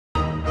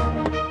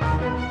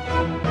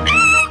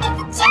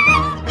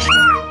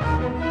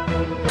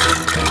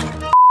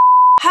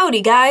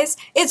Howdy guys,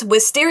 it's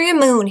Wisteria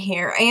Moon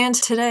here, and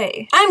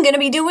today I'm gonna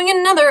be doing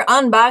another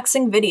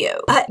unboxing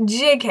video.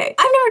 JK,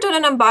 I've never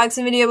done an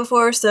unboxing video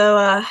before,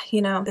 so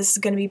you know, this is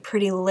gonna be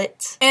pretty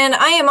lit. And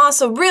I am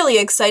also really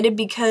excited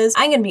because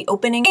I'm gonna be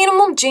opening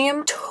Animal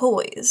Jam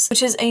toys,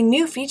 which is a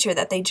new feature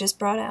that they just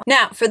brought out.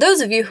 Now, for those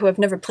of you who have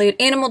never played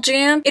Animal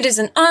Jam, it is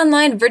an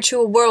online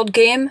virtual world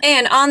game,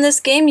 and on this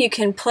game you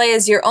can play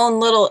as your own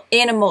little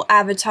animal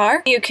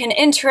avatar. You can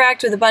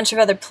interact with a bunch of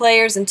other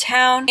players in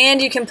town,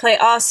 and you can play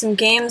awesome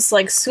games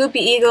like Swoopy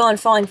Eagle and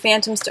Falling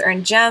Phantoms to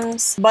earn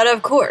gems. But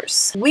of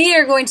course, we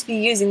are going to be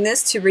using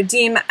this to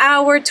redeem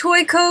our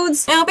toy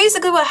codes. Now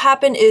basically what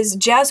happened is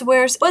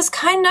Jazzwares was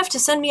kind enough to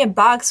send me a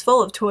box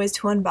full of toys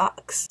to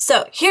unbox.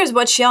 So here's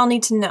what y'all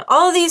need to know.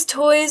 All of these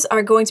toys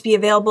are going to be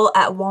available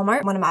at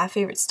Walmart, one of my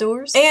favorite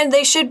stores, and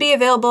they should be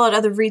available at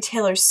other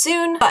retailers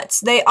soon,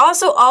 but they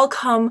also all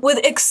come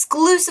with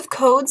exclusive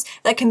codes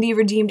that can be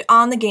redeemed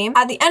on the game.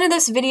 At the end of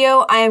this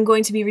video, I am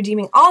going to be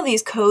redeeming all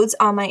these codes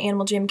on my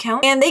Animal Jam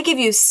account, and they give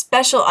you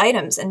special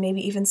items and maybe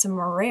even some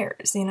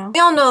rares, you know? We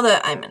all know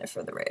that I'm in it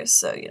for the rares,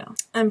 so, you know,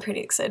 I'm pretty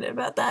excited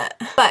about that.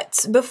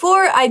 But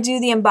before I do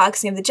the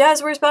unboxing of the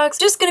Jazzwares box,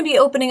 just gonna be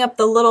opening up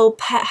the little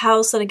pet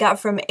house that I got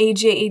from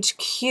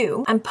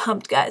AJHQ. I'm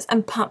pumped, guys.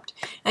 I'm pumped.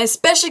 I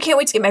especially can't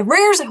wait to get my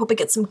rares. I hope I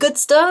get some good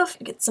stuff.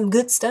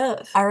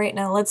 All right,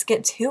 now let's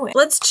get to it.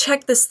 Let's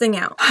check this thing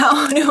out.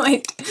 How do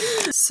I...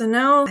 So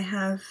now I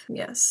have...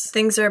 Yes.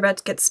 Things are about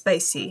to get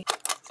spicy.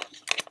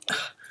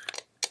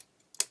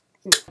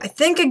 I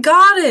think I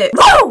got it!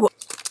 Whoa!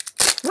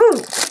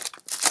 Woo!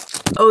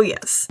 Oh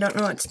yes. Don't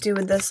know what to do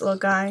with this little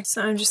guy,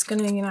 so I'm just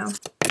gonna, you know,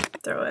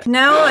 throw it.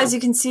 Now, as you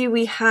can see,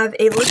 we have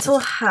a little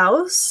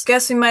house.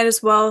 Guess we might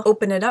as well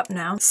open it up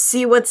now.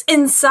 See what's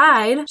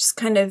inside. Just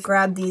kind of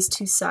grab these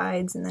two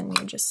sides and then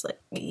you just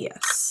like,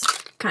 yes.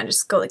 Kind of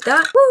just go like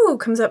that. Woo!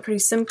 Comes out pretty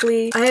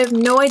simply. I have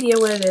no idea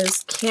what it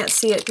is. Can't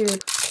see it,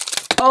 dude.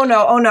 Oh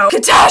no, oh no.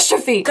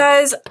 Catastrophe!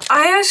 Guys,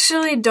 I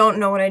actually don't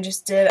know what I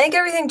just did. I think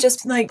everything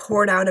just like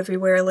poured out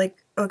everywhere. Like,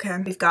 okay,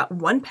 we've got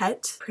one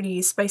pet.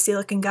 Pretty spicy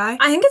looking guy.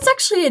 I think it's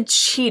actually a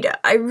cheetah.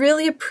 I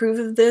really approve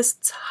of this.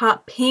 It's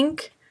hot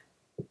pink.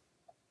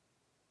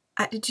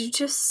 Did you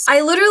just...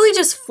 I literally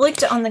just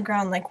flicked it on the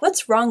ground. Like,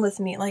 what's wrong with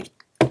me? Like,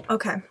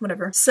 okay,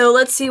 whatever. So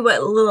let's see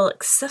what little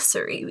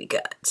accessory we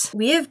got.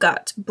 We have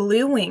got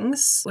blue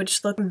wings,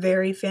 which look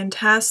very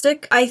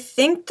fantastic. I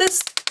think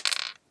this...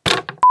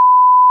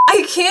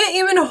 I can't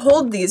even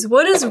hold these.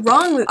 What is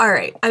wrong with...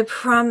 Alright, I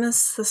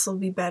promise this will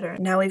be better.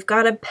 Now we've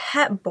got a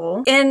pet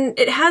bowl, and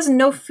it has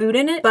no food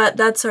in it, but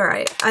that's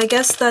alright. I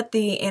guess that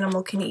the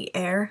animal can eat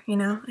air, you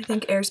know? I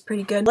think air's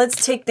pretty good.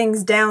 Let's take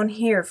things down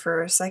here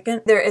for a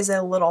second. There is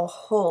a little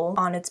hole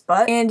on its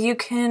butt, and you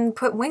can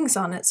put wings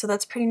on it, so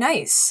that's pretty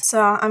nice.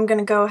 So I'm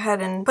gonna go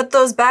ahead and put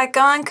those back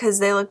on, because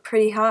they look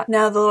pretty hot.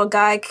 Now the little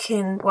guy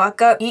can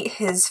walk up, eat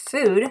his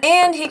food,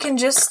 and he can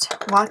just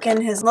walk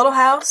in his little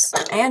house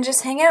and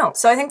just hang out.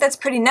 So I think that's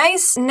pretty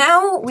nice.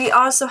 Now we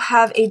also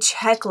have a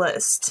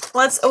checklist.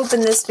 Let's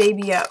open this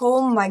baby up.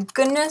 Oh my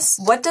goodness.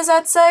 What does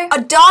that say?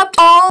 Adopt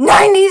all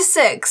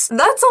 96.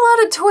 That's a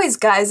lot of toys,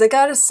 guys, I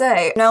gotta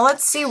say. Now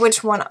let's see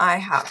which one I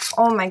have.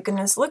 Oh my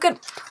goodness. Look at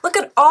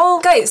all,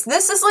 guys,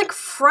 this is like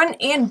front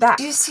and back.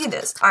 Do you see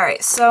this? All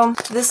right, so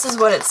this is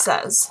what it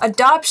says.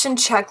 Adoption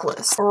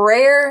checklist.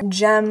 Rare,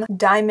 gem,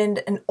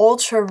 diamond, and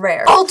ultra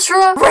rare.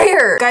 Ultra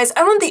rare! Guys,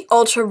 I want the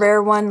ultra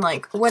rare one.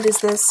 Like, what is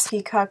this?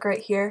 Peacock right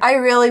here. I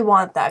really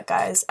want that,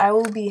 guys. I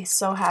will be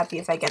so happy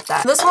if I get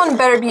that. This one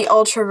better be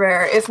ultra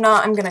rare. If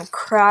not, I'm gonna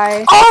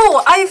cry.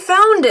 Oh, I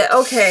found it!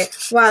 Okay.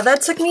 Wow,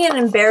 that took me an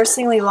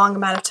embarrassingly long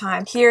amount of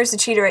time. Here's the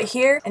cheetah right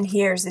here, and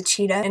here's the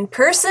cheetah in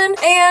person,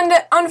 and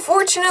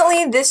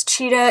unfortunately, this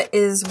cheetah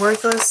is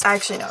worthless.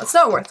 Actually, no, it's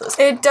not worthless.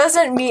 It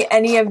doesn't meet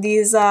any of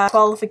these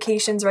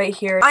qualifications right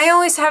here. I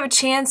always have a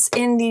chance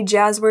in the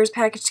Jazzwares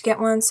package to get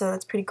one, so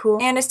that's pretty cool.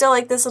 And I still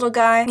like this little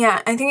guy.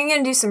 Yeah, I think I'm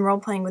gonna do some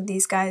role-playing with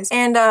these guys.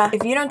 And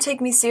if you don't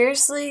take me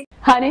seriously...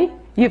 Honey,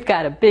 you've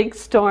got a big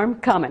storm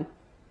coming.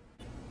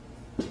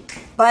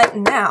 But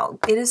now,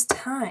 it is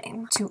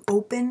time to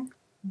open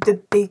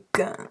the big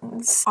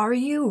guns. Are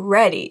you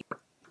ready?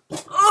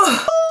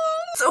 Ugh,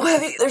 so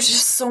heavy. There's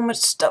just so much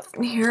stuff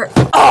in here.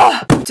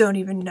 Ugh, don't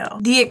even know.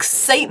 The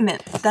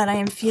excitement that I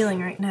am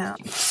feeling right now.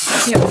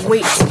 I can't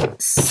wait.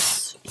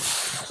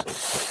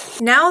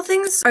 Now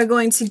things are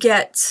going to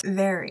get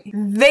very,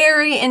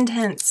 very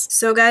intense.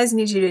 So guys, I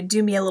need you to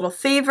do me a little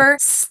favor.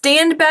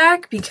 Stand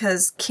back,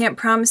 because can't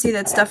promise you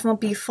that stuff won't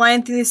be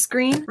flying through the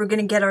screen. We're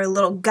gonna get our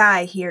little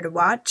guy here to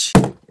watch.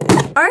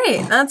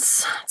 Alright,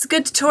 that's a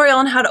good tutorial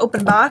on how to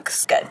open a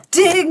box. Gotta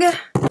dig.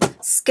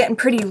 It's getting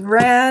pretty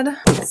rad.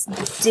 Let's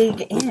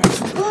dig in.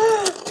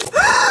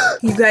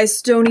 You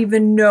guys don't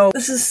even know.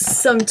 This is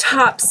some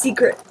top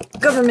secret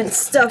government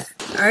stuff.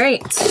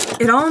 Alright,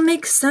 it all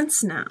makes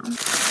sense now.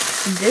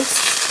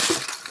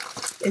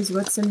 This is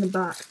what's in the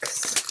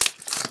box.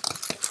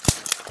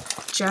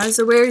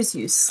 Jazzwares,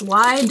 you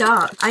sly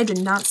dog. I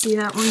did not see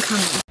that one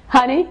coming.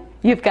 Honey,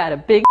 you've got a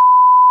big...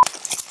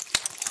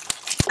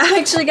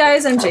 Actually,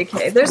 guys, I'm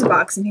JK. There's a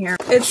box in here.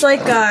 It's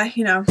like,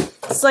 you know,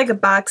 It's like a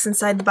box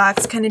inside the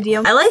box kind of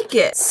deal. I like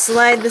it.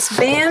 Slide this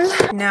band.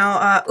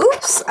 Now,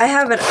 oops, I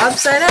have it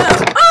upside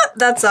down. Oh,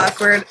 that's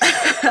awkward.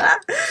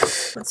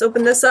 Let's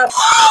open this up.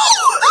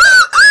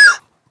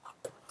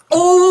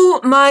 Oh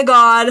my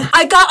god.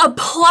 I got a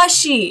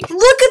plushie.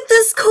 Look at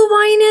this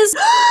kawaiiness.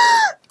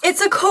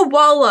 It's a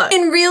koala.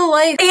 In real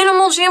life.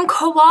 Animal Jam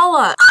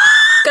koala.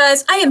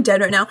 Guys, I am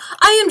dead right now.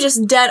 I am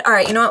just dead.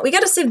 Alright, you know what? We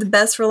gotta save the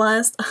best for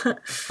last.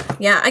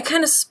 Yeah, I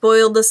kind of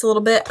spoiled this a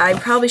little bit. I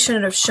probably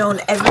shouldn't have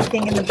shown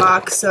everything in the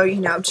box, so, you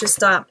know, just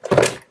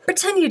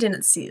pretend you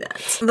didn't see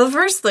that. The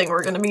first thing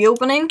we're gonna be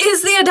opening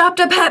is the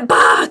Adopt-A-Pet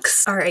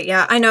box! Alright,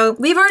 yeah, I know.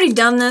 We've already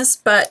done this,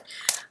 but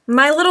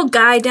my little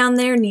guy down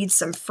there needs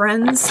some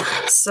friends,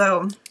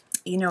 so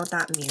you know what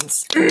that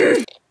means.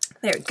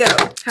 There we go.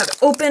 How to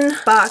open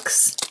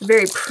box.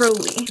 Very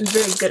pro-y. I'm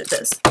very good at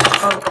this.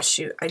 Oh,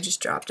 shoot. I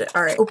just dropped it.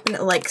 Alright, open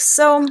it like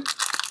so.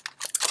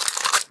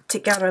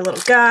 Take out our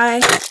little guy.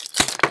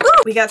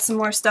 Ooh, we got some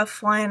more stuff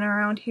flying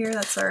around here.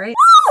 That's alright.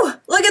 Woo!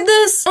 Look at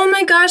this! Oh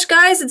my gosh,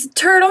 guys, it's a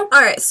turtle.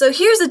 Alright, so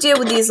here's the deal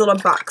with these little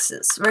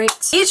boxes, right?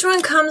 Each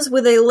one comes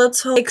with a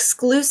little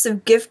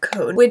exclusive gift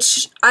code,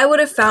 which I would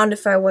have found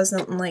if I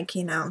wasn't like,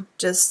 you know,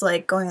 just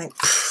like going like,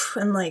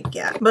 and like,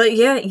 yeah. But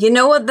yeah, you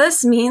know what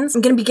this means?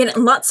 I'm gonna be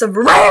getting lots of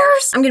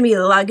rares! I'm gonna be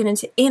logging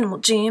into Animal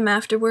Jam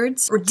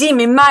afterwards,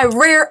 redeeming my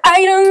rare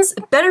items.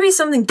 It better be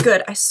something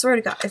good, I swear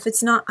to god. If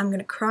it's not, I'm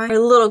gonna cry. Our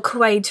little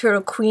kawaii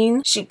turtle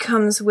queen, she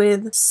comes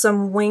with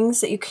some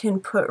wings that you can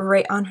put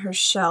right on her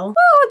shell.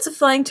 Oh, it's a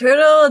flying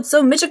turtle, it's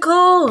so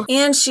magical!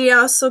 And she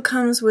also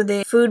comes with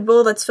a food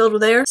bowl that's filled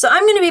with air. So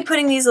I'm gonna be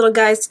putting these little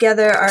guys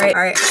together.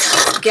 Alright,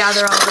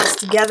 gather all this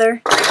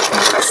together.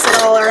 Mix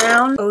it all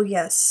around. Oh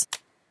yes.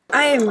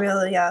 I am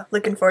really,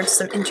 looking forward to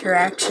some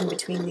interaction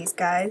between these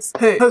guys.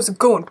 Hey, how's it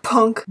going,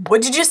 punk?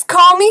 What'd you just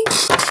call me?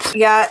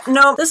 Yeah,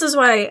 no, this is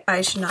why I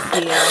should not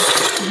be,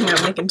 you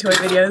know, making toy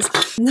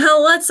videos. Now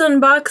let's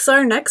unbox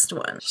our next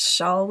one,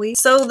 shall we?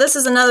 So this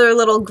is another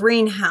little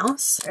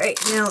greenhouse. Alright,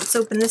 now let's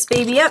open this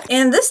baby up.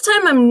 And this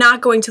time I'm not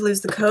going to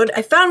lose the code.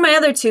 I found my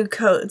other two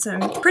codes.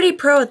 I'm pretty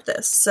pro at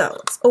this. So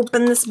let's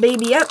open this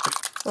baby up.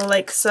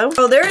 Like so.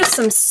 Oh, there is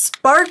some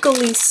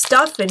sparkly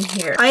stuff in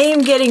here. I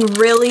am getting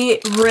really,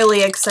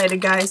 really excited,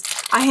 guys.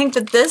 I think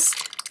that this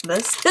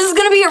is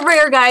gonna be a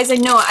rare, guys. I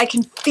know it. I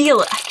can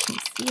feel it. I can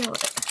feel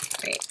it.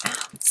 Right,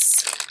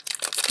 let's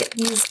get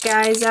these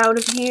guys out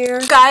of here.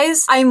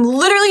 Guys, I'm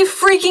literally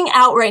freaking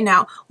out right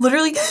now.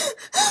 Literally. You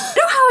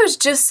know how I was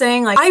just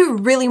saying, like, I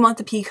really want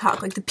the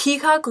peacock. Like, the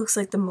peacock looks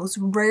like the most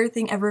rare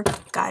thing ever.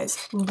 Guys,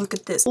 look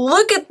at this.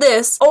 Look at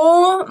this.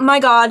 Oh my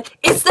god.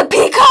 It's the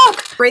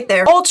peacock! Right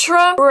there.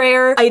 Ultra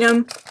rare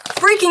item.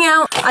 Freaking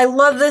out. I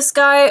love this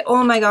guy.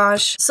 Oh my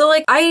gosh. So,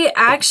 like, I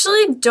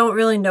actually don't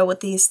really know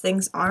what these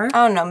things are.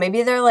 I don't know.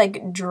 Maybe they're,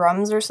 like,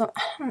 drums or something.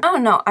 I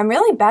don't know. I'm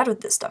really bad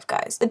with this stuff,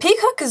 guys. The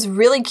peacock is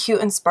really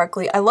cute and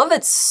sparkly. I love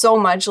it so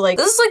much. Like,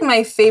 this is, like,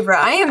 my favorite.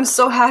 I am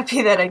so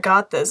happy that I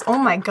got this. Oh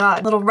my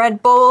god. Little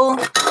red bowl.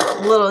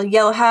 Little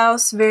yellow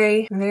house.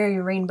 Very, very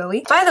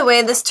rainbowy. By the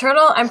way, this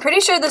turtle, I'm pretty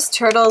sure this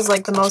turtle is,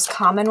 like, the most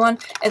common one.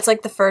 It's,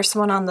 like, the first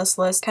one on this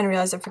list. Kind of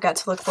realized I forgot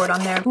to look for it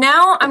on there.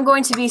 Now, I'm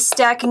going to be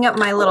stacking up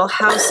my little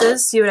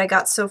houses. See what I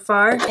got so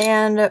far.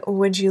 And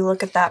would you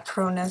look at that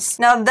proness.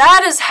 Now,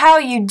 that is how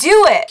you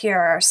do it! Here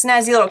are our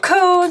snazzy little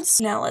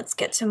codes. Now, let's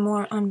get to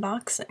more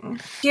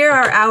unboxing. Here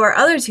are our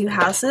other two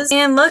houses.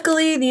 And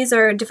luckily, these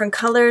are different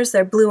colors.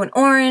 They're blue and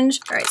orange.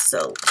 Alright,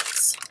 so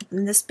let's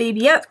open this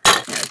baby up.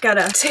 I've got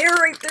to tear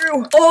right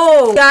through.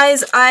 Oh,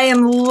 guys, I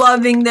am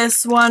loving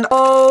this one.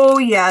 Oh,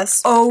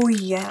 yes. Oh,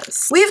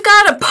 yes. We've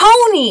got a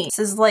pony. This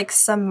is like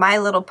some My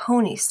Little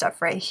Pony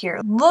stuff right here.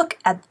 Look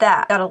at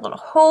that. Got a little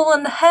hole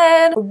in the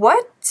head.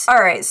 What?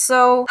 Alright,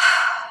 so...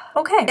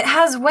 Okay, it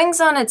has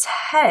wings on its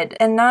head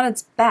and not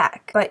its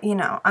back, but you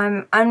know,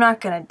 I'm not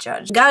gonna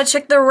judge. Gotta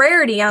check the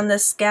rarity on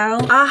this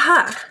gal.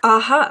 Aha,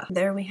 aha,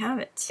 there we have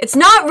it. It's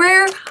not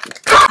rare.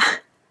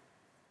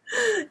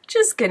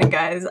 Just kidding,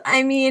 guys.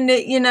 I mean,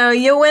 you know,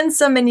 you win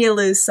some and you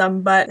lose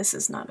some, but this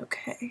is not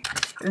okay.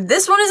 If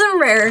this one isn't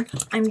rare,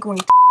 I'm going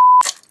to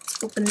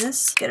open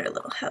this, get our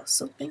little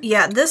house open.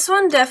 Yeah, this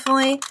one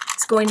definitely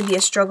is going to be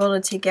a struggle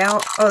to take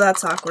out. Oh,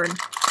 that's awkward.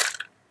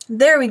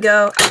 There we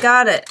go. I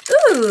got it.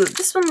 Ooh,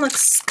 this one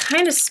looks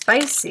kind of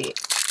spicy.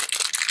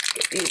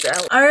 Get these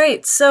out.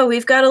 Alright, so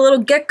we've got a little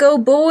gecko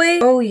boy.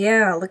 Oh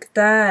yeah, look at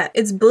that.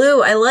 It's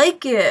blue. I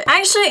like it. I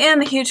actually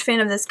am a huge fan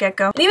of this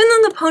gecko. And even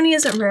though the pony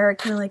isn't rare, I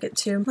kind of like it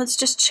too. Let's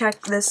just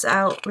check this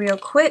out real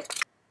quick.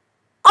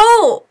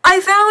 Oh,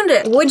 I found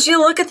it. Would you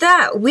look at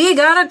that? We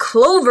got a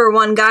clover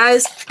one,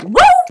 guys. Woo!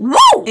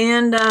 Woo!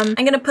 And I'm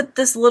gonna put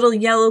this little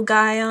yellow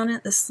guy on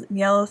it, this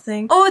yellow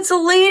thing. Oh, it's a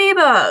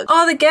ladybug.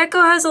 Oh, the gecko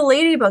has a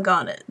ladybug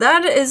on it.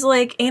 That is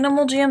like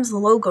Animal Jam's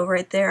logo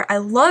right there. I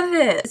love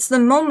it. It's the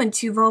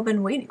moment you've all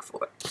been waiting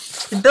for.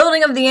 The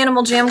building of the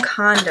Animal Jam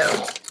condo.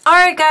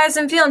 Alright guys,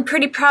 I'm feeling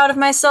pretty proud of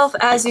myself.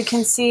 As you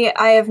can see,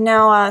 I have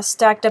now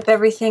stacked up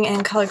everything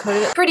and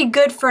color-coded it. Pretty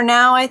good for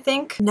now, I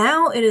think.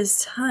 Now it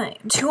is time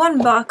to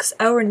unbox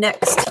our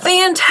next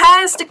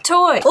fantastic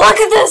toy. Look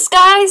at this,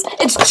 guys!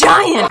 It's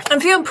giant! I'm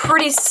feeling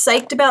pretty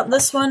psyched about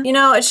this one. You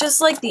know, it's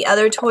just like the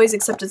other toys,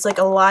 except it's like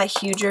a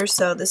lot huger,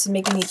 so this is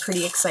making me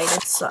pretty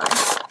excited. So,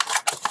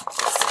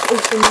 let's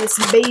open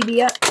this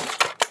baby up.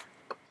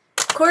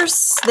 Of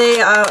course,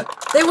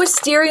 they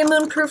wisteria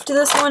moon-proof to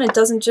this one. It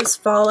doesn't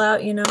just fall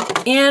out, you know.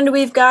 And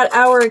we've got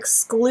our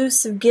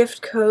exclusive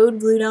gift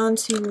code glued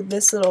onto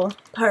this little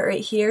part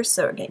right here,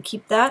 so we're gonna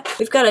keep that.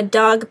 We've got a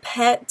dog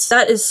pet.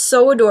 That is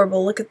so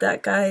adorable. Look at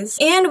that, guys.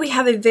 And we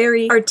have a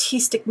very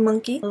artistic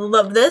monkey.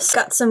 Love this.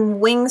 Got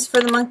some wings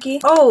for the monkey.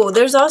 Oh,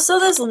 there's also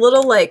this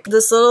little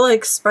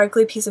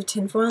sparkly piece of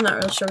tinfoil. Not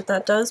really sure what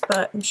that does,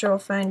 but I'm sure we'll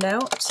find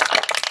out.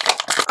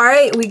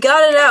 Alright, we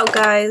got it out,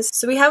 guys.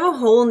 So we have a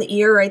hole in the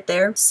ear right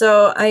there.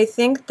 So I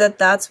think that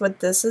that's what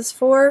this is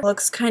for.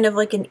 Looks kind of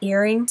like an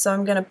earring, so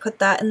I'm gonna put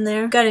that in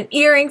there. Got an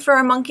earring for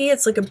our monkey.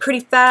 It's looking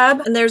pretty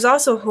fab. And there's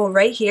also a hole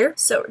right here,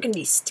 so we're gonna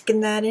be sticking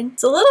that in.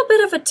 It's a little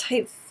bit of a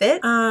tight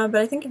fit, but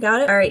I think I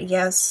got it. Alright,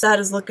 yes, that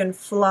is looking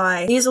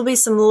fly. These will be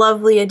some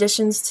lovely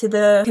additions to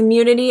the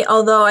community,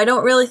 although I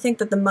don't really think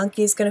that the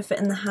monkey is gonna fit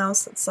in the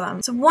house.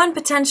 It's one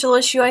potential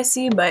issue I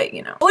see, but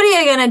you know. What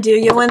are you gonna do?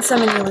 You win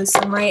some and you lose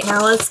some, right?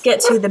 Now let's get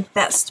to the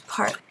best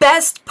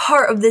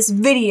part of this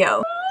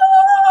video.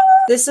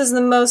 This is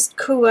the most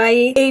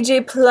kawaii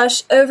AJ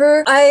plush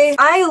ever.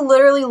 I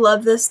literally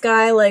love this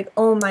guy, like,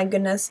 oh my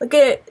goodness. Look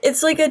at it.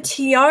 It's like a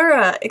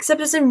tiara,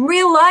 except it's in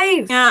real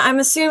life. Yeah, I'm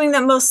assuming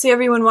that mostly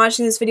everyone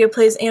watching this video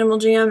plays Animal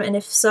Jam, and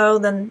if so,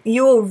 then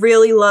you will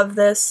really love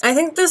this. I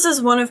think this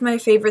is one of my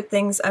favorite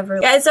things ever.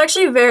 Yeah, it's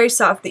actually very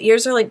soft. The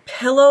ears are like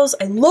pillows.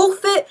 I loaf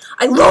it.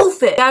 I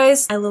loaf it.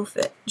 Guys, I loaf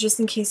it, just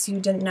in case you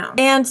didn't know.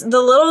 And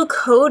the little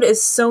code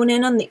is sewn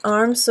in on the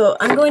arm, so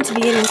I'm going to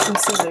be getting some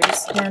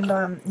scissors,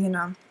 and you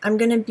know, I'm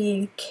gonna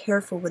be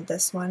careful with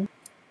this one.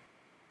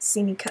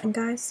 See me cutting,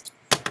 guys?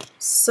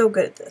 So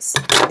good at this.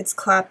 It's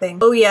clapping.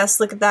 Oh yes,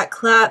 look at that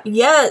clap.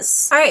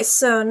 Yes! Alright,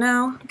 so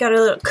now got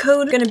a little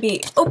code. Gonna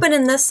be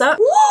opening this up.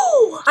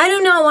 Woo! I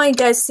don't know why you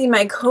guys see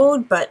my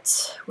code,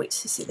 but wait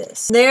to see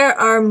this. There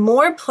are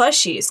more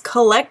plushies.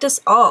 Collect us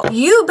all.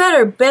 You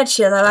better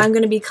betcha that I'm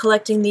gonna be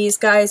collecting these,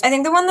 guys. I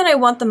think the one that I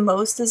want the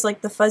most is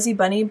like the fuzzy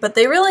bunny, but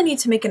they really need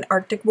to make an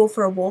Arctic wolf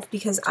or a wolf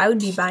because I would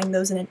be buying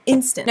those in an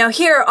instant. Now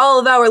here are all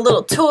of our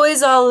little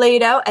toys all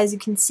laid out, as you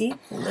can see.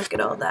 Look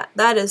at all that.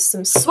 That is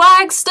some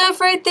swag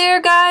stuff right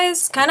there,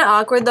 guys. Kind of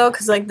awkward though,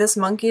 because like this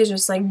monkey is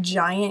just like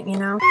giant, you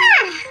know.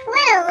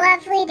 What a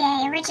lovely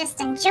day. We're just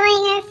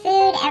enjoying our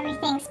food.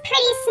 Everything's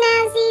pretty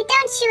snazzy.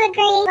 Don't you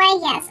agree? Why,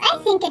 yes, I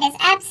think it is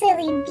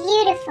absolutely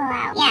beautiful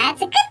out. Yeah,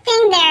 it's a good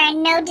thing there are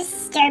no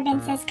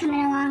disturbances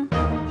coming along.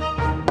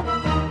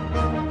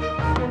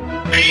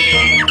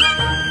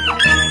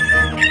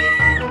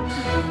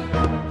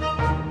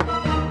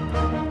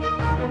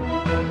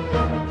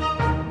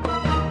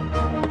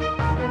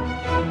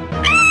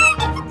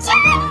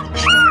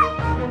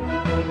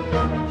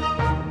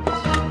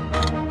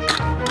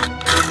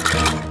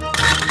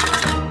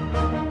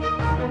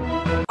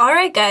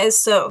 Alright guys,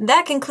 so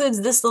that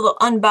concludes this little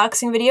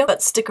unboxing video,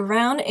 but stick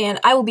around and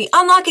I will be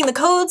unlocking the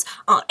codes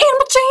on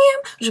Animal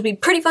Jam, which will be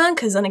pretty fun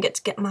because then I get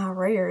to get my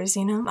rares,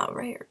 you know, my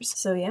rares.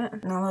 So yeah,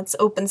 now let's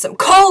open some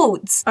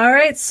codes!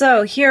 Alright,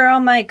 so here are all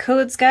my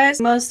codes,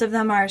 guys. Most of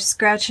them are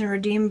scratch and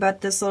redeem,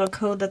 but this little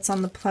code that's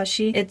on the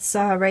plushie, it's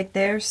right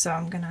there, so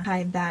I'm gonna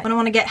hide that. I don't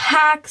want to get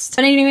hacked,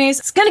 but anyways,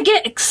 it's gonna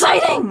get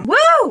exciting!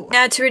 Woo!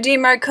 Now to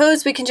redeem our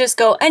codes, we can just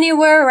go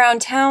anywhere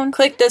around town,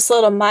 click this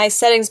little My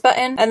Settings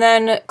button, and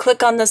then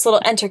click on this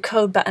little enter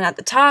code button at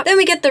the top. Then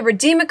we get the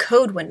redeem a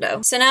code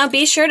window. So now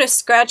be sure to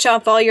scratch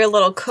off all your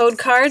little code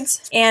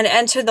cards and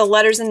enter the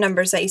letters and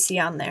numbers that you see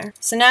on there.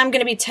 So now I'm going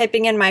to be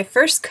typing in my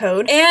first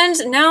code and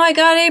now I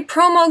got a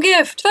promo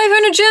gift.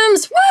 500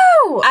 gems!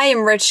 Woo! I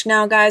am rich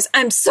now, guys.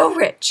 I'm so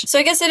rich. So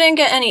I guess I didn't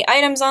get any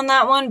items on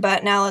that one,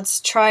 but now let's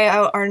try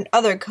out our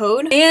other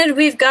code. And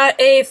we've got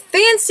a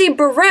fancy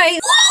beret.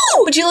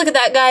 Woo! Would you look at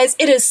that, guys?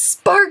 It is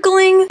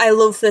sparkling. I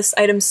love this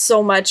item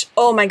so much.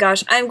 Oh my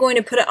gosh. I'm going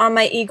to put it on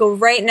my eagle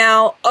right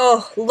now.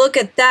 Oh, look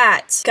at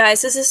that.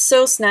 Guys, this is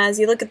so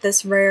snazzy. Look at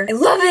this rare. I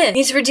love it. I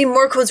need to redeem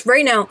more codes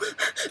right now.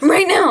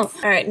 Right now.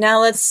 All right,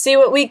 now let's see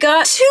what we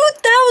got.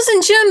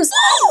 2,000 gems.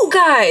 Woo!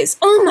 Guys,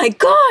 oh my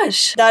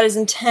gosh. That is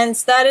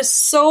intense. That is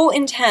so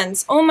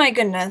intense. Oh my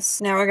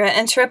goodness. Now we're gonna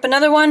enter up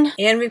another one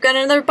and we've got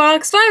another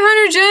box.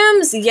 500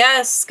 gems.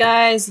 Yes,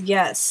 guys,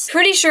 yes.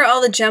 Pretty sure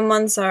all the gem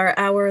ones are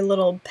our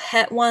little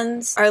pet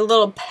ones, our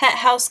little pet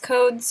house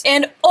codes.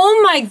 And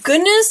oh my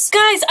goodness,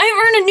 guys,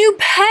 I earned a new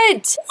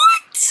pet. What?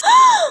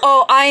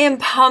 Oh, I am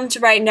pumped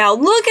right now.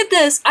 Look at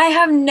this. I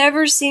have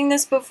never seen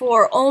this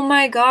before. Oh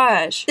my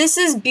gosh. This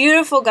is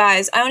beautiful,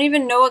 guys. I don't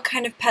even know what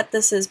kind of pet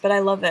this is, but I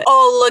love it.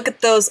 Oh, look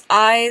at those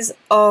eyes.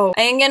 Oh,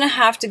 I am gonna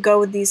have to go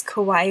with these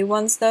kawaii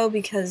ones though,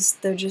 because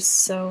they're just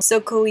so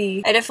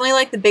kawaii. I definitely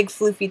like the big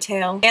floofy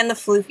tail and the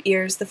floof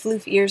ears. The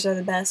floof ears are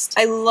the best.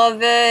 I love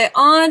it.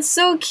 Oh, it's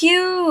so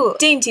cute.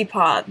 Dainty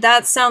Paw.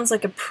 That sounds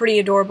like a pretty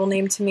adorable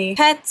name to me.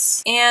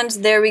 Pets. And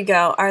there we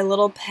go. Our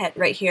little pet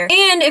right here.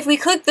 And if we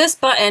click this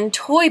button,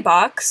 toy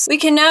box, we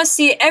can now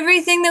see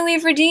everything that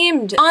we've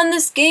redeemed on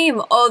this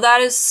game. Oh,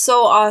 that is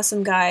so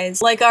awesome,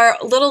 guys. Like, our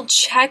little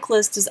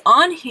checklist is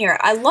on here.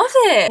 I love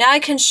it. Now I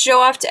can show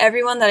off to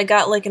everyone that I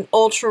got like an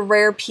ultra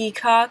rare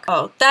peacock.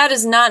 Oh, that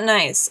is not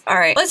nice. All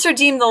right, let's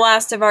redeem the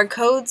last of our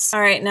codes.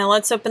 All right, now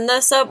let's open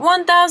this up.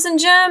 1,000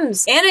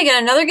 gems. And I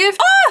get another gift.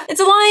 Ah,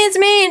 it's a lion's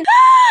mane.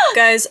 Ah!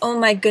 Guys, oh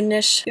my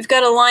goodness. We've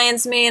got a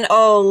lion's mane.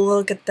 Oh,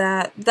 look at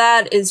that.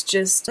 That is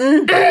just,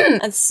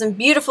 that's some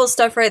beautiful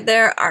stuff right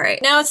there. All right,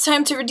 now it's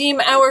time to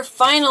redeem our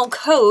final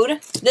code.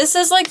 This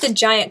is like the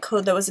giant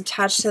code that was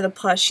attached to the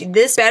plushie.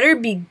 This better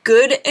be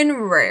good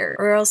and rare,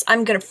 or else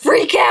I'm gonna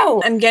freak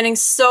out. I'm getting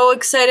so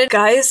excited.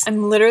 Guys,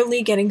 I'm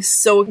literally getting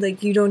so,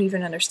 like, you don't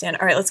even understand.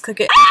 All right, let's click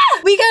it.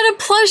 Ah! We got a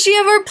plushie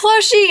of our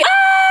plushie.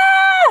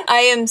 Ah!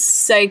 I am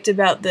psyched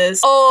about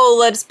this. Oh,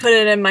 let's put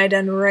it in my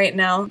den right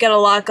now. Gotta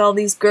lock all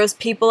these gross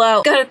people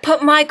out. Gotta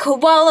put my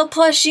koala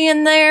plushie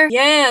in there.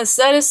 Yes,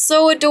 that is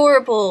so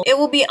adorable. It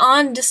will be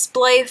on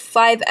display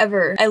 5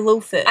 ever. I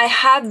loaf it. I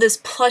have this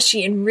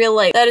plushie in real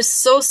life. That is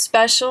so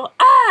special.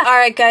 Ah!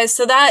 Alright guys,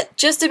 so that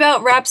just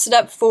about wraps it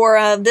up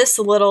for this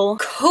little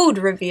code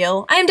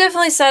reveal. I'm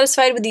definitely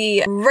satisfied with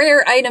the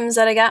rare items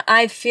that I got.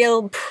 I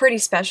feel pretty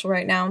special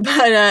right now.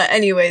 But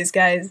anyways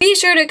guys, be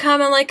sure to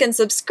comment, like, and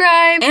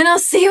subscribe, and I'll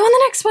see you on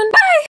the next one. Bye!